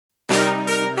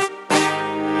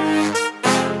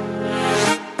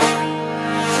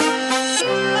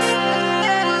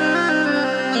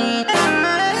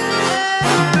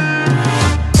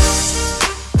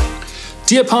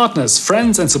Dear partners,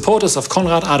 friends and supporters of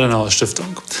Konrad Adenauer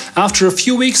Stiftung, after a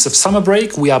few weeks of summer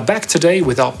break, we are back today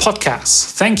with our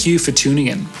podcast. Thank you for tuning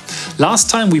in. Last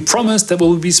time we promised that we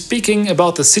will be speaking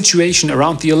about the situation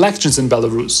around the elections in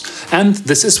Belarus, and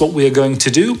this is what we are going to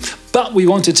do, but we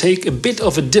want to take a bit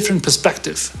of a different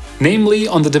perspective, namely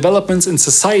on the developments in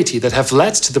society that have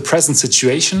led to the present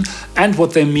situation and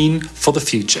what they mean for the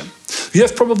future. You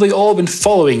have probably all been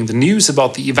following the news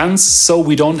about the events, so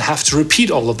we don't have to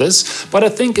repeat all of this, but I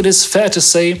think it is fair to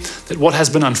say that what has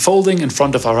been unfolding in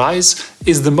front of our eyes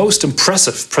is the most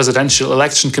impressive presidential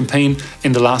election campaign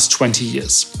in the last 20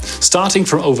 years. Starting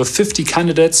from over 50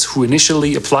 candidates who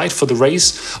initially applied for the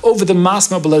race, over the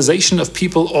mass mobilization of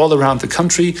people all around the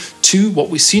country, to what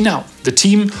we see now, the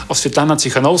team of Svetlana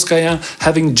Tikhanovskaya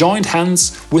having joined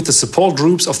hands with the support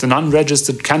groups of the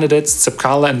non-registered candidates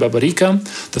Tsepkala and Babarika,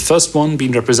 the first one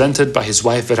being represented by his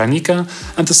wife Veronika,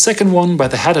 and the second one by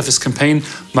the head of his campaign,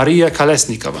 Maria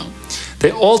Kolesnikova.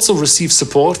 They also received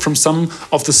support from some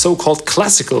of the so-called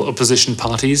classical opposition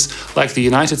parties, like the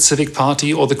United Civic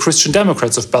Party or the Christian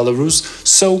Democrats of Belarus.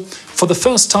 So, for the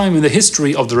first time in the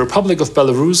history of the Republic of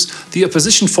Belarus, the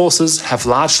opposition forces have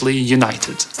largely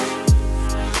united.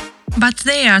 But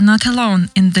they are not alone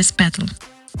in this battle.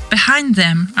 Behind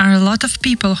them are a lot of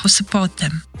people who support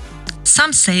them.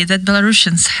 Some say that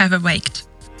Belarusians have awaked.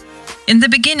 In the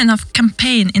beginning of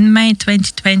campaign in May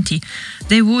 2020,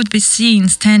 they would be seen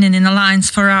standing in a lines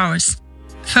for hours.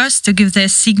 First to give their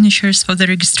signatures for the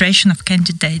registration of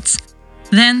candidates.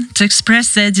 Then to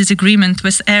express their disagreement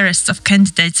with arrests of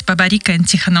candidates Babarika and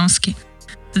Tikhanovsky.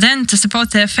 Then to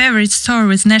support their favorite store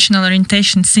with national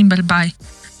orientation symbol BAI.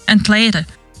 And later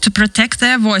to protect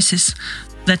their voices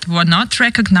that were not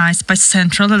recognized by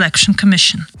Central Election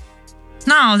Commission.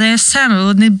 Now they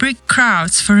assemble in big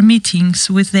crowds for meetings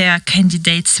with their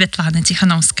candidate Svetlana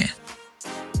Tikhanovskaya.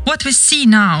 What we see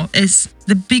now is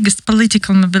the biggest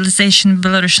political mobilization in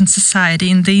Belarusian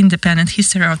society in the independent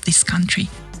history of this country.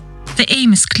 The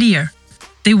aim is clear.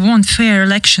 They want fair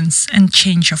elections and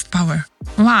change of power.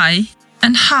 Why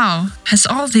and how has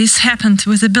all this happened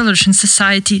with the Belarusian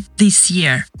society this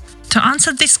year? To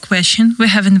answer this question, we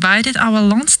have invited our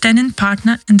long-standing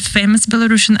partner and famous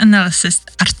Belarusian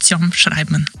analyst, Artyom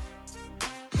Shraibman.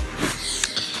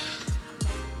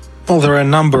 Well, there are a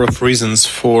number of reasons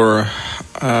for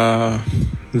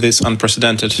this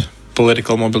unprecedented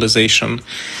political mobilization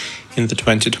in the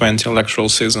 2020 electoral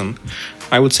season.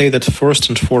 I would say that first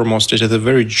and foremost, it is a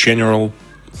very general,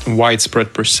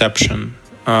 widespread perception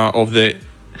of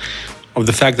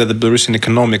the fact that the Belarusian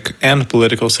economic and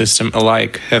political system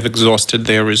alike have exhausted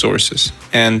their resources.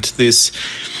 And this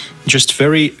just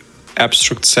very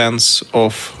abstract sense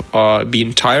of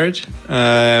being tired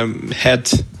had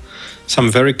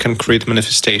some very concrete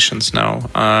manifestations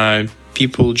now.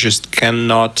 People just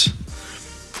cannot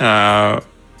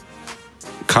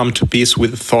come to peace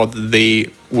with the thought that they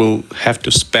will have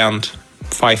to spend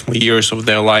 5 more years of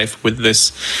their life with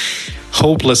this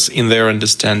hopeless in their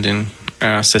understanding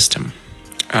system.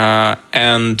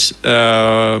 And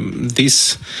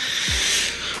this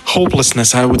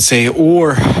hopelessness, I would say,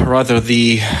 or rather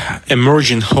the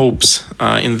emerging hopes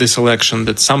in this election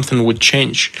that something would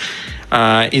change,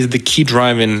 is the key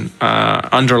driving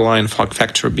underlying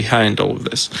factor behind all of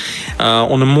this.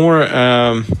 On a more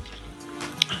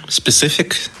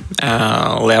specific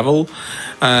level,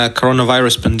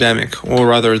 coronavirus pandemic, or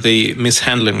rather the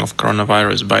mishandling of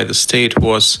coronavirus by the state,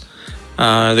 was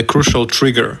the crucial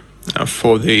trigger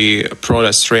for the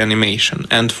protest reanimation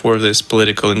and for this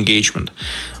political engagement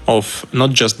of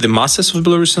not just the masses of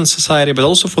Belarusian society, but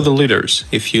also for the leaders.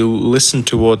 If you listen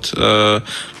to what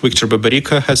Viktor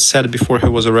Babarika has said before he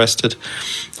was arrested,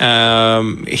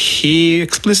 he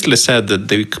explicitly said that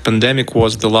the pandemic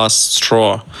was the last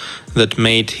straw that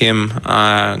made him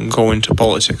go into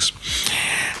politics.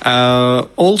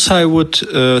 Also, I would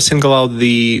single out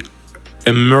the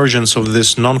emergence of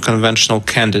this non-conventional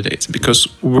candidates, because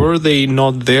were they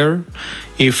not there,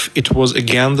 if it was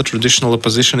again the traditional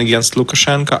opposition against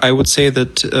Lukashenko, I would say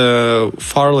that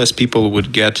far less people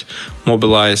would get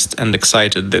mobilized and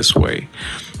excited this way.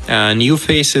 New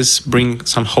faces bring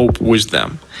some hope with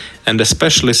them, and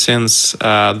especially since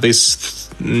these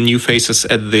new faces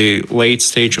at the late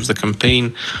stage of the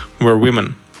campaign were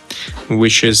women,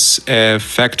 which is a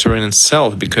factor in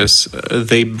itself, because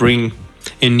they bring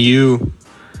a new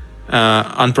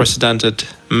unprecedented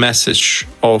message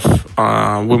of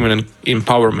women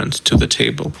empowerment to the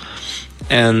table.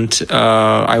 And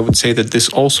I would say that this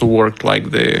also worked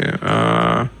like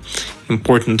the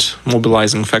important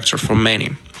mobilizing factor for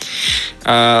many.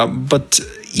 But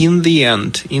in the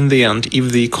end,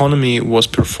 if the economy was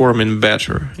performing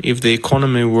better, if the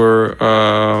economy were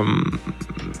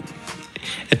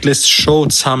at least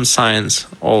showed some signs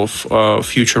of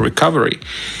future recovery,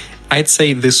 I'd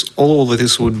say all of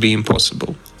this would be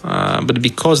impossible. But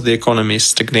because the economy is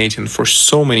stagnating for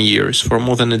so many years, for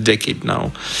more than a decade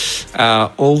now,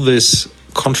 all these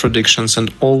contradictions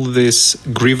and all these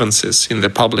grievances in the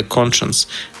public conscience,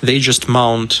 they just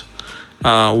mount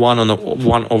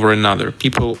one over another.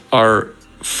 People are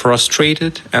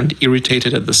frustrated and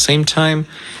irritated at the same time,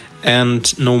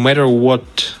 and no matter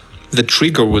what the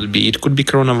trigger would be, it could be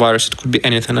coronavirus, it could be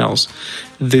anything else,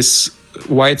 this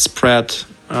widespread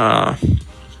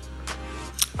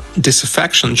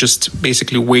disaffection just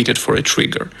basically waited for a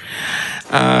trigger.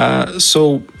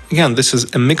 So again, this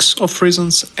is a mix of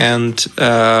reasons, and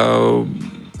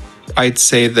I'd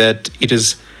say that it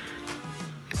is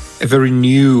a very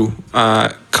new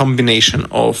combination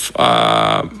of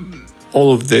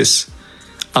all of these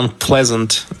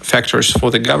unpleasant factors for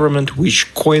the government,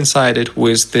 which coincided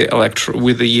with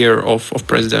the year of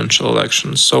presidential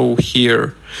elections. So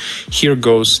here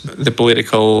goes the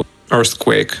political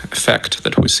earthquake effect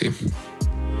that we see.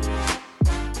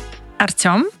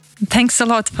 Artyom, thanks a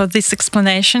lot for this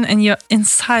explanation and your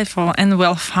insightful and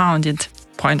well-founded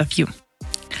point of view.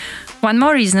 One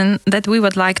more reason that we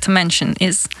would like to mention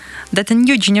is that a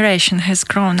new generation has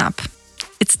grown up.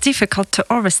 It's difficult to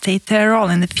overstate their role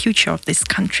in the future of this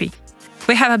country.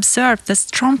 We have observed the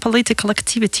strong political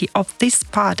activity of this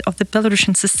part of the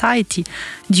Belarusian society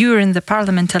during the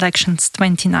parliament elections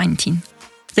 2019.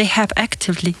 They have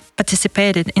actively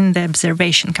participated in the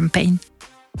observation campaign.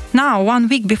 Now, 1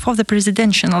 week before the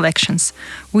presidential elections,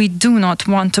 we do not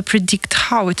want to predict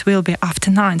how it will be after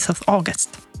 9th of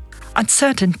August.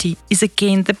 Uncertainty is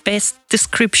again the best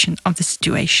description of the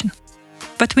situation.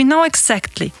 But we know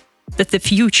exactly that the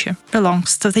future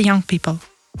belongs to the young people.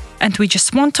 And we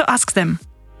just want to ask them,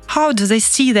 how do they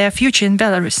see their future in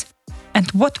Belarus? And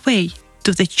what way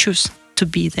do they choose to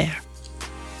be there?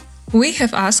 We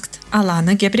have asked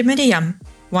Alana Gebremariam,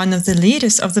 one of the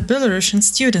leaders of the Belarusian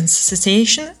Students'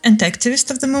 Association and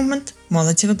activist of the movement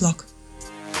Molodyev Bloc.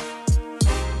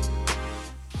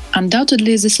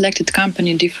 Undoubtedly, the selected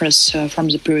company differs from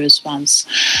the previous ones.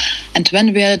 And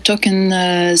when we are talking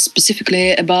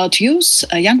specifically about youth,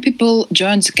 young people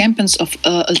joined the campaigns of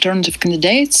alternative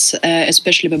candidates,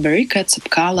 especially Babarika,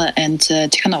 Tsapkala and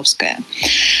Tikhanovskaya.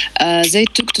 They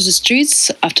took to the streets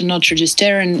after not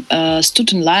registering,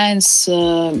 stood in lines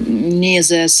near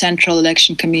the Central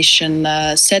Election Commission,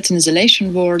 sat in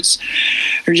isolation wards,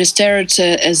 registered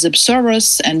as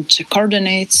observers and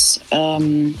coordinates,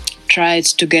 tried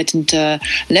to get into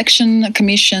election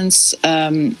commissions,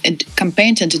 and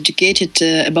campaigned and educated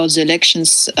about the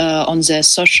elections on their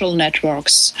social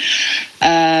networks.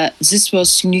 This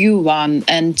was new one,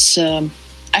 and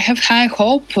I have high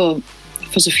hope for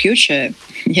the future.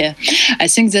 Yeah, I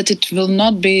think that it will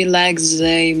not be like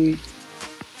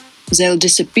they'll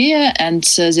disappear and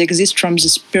they exist from the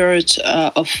spirit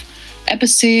of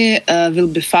apathy will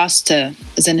be faster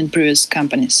than in previous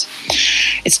companies.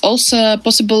 It's also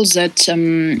possible that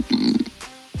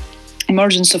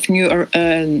emergence of new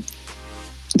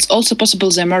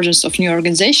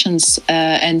organizations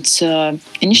and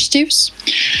initiatives,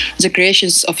 the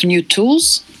creations of new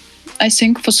tools, I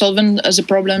think, for solving the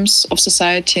problems of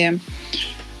society.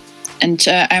 And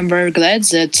I'm very glad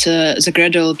that the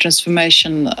gradual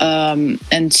transformation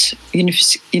and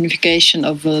unification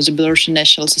of the Belarusian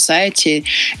national society,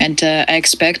 and I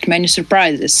expect many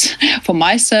surprises for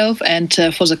myself and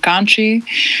for the country.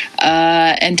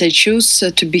 And I choose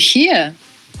to be here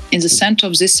in the center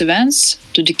of these events,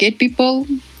 to educate people,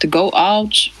 to go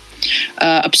out,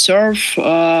 observe,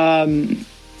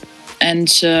 and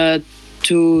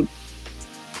to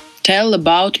tell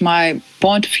about my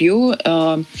point of view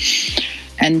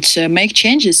and make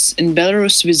changes in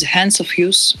Belarus with the hands of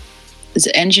youth,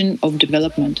 the engine of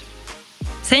development.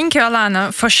 Thank you,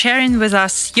 Alana, for sharing with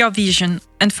us your vision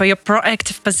and for your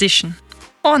proactive position.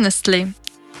 Honestly,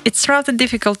 it's rather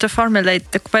difficult to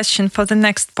formulate the question for the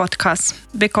next podcast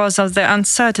because of the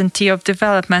uncertainty of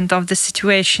development of the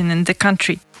situation in the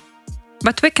country.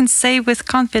 But we can say with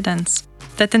confidence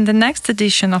that in the next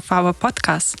edition of our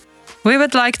podcast, we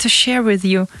would like to share with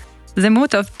you the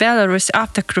mood of Belarus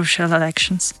after crucial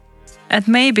elections, and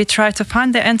maybe try to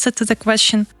find the answer to the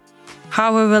question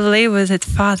how we will live with it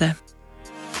further.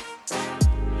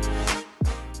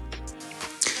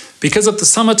 Because of the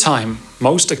summertime,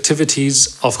 most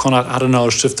activities of Konrad Adenauer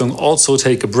Stiftung also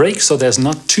take a break, so there's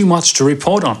not too much to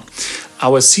report on.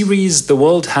 Our series, The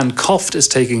World Hand Coughed, is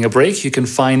taking a break. You can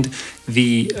find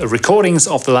the recordings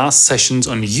of the last sessions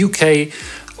on UK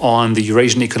on the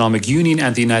Eurasian Economic Union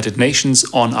and the United Nations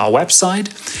on our website.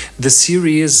 The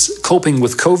series Coping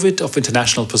with COVID of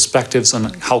International Perspectives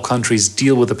on how countries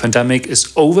deal with the pandemic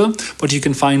is over, but you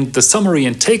can find the summary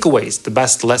and takeaways, the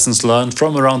best lessons learned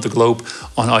from around the globe,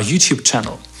 on our YouTube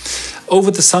channel. Over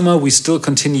the summer, we still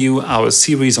continue our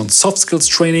series on soft skills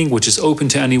training, which is open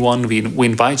to anyone. We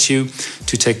invite you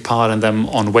to take part in them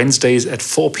on Wednesdays at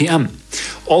 4 p.m.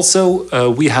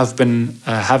 Also, we have been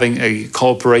having a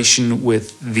cooperation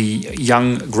with the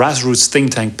young grassroots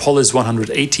think tank Polis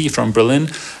 180 from Berlin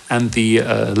and the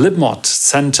LibMod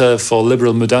Center for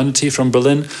Liberal Modernity from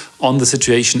Berlin on the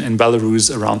situation in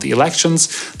Belarus around the elections.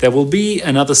 There will be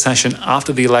another session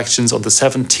after the elections on the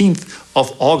 17th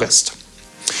of August.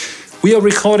 We are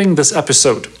recording this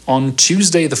episode on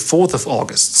Tuesday, the 4th of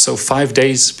August, so 5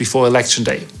 days before Election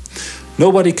Day.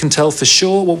 Nobody can tell for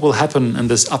sure what will happen in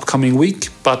this upcoming week,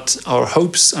 but our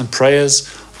hopes and prayers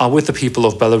are with the people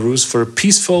of Belarus for a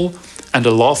peaceful and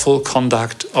a lawful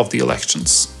conduct of the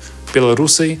elections.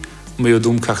 Belarusi, my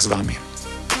dumkach z wami.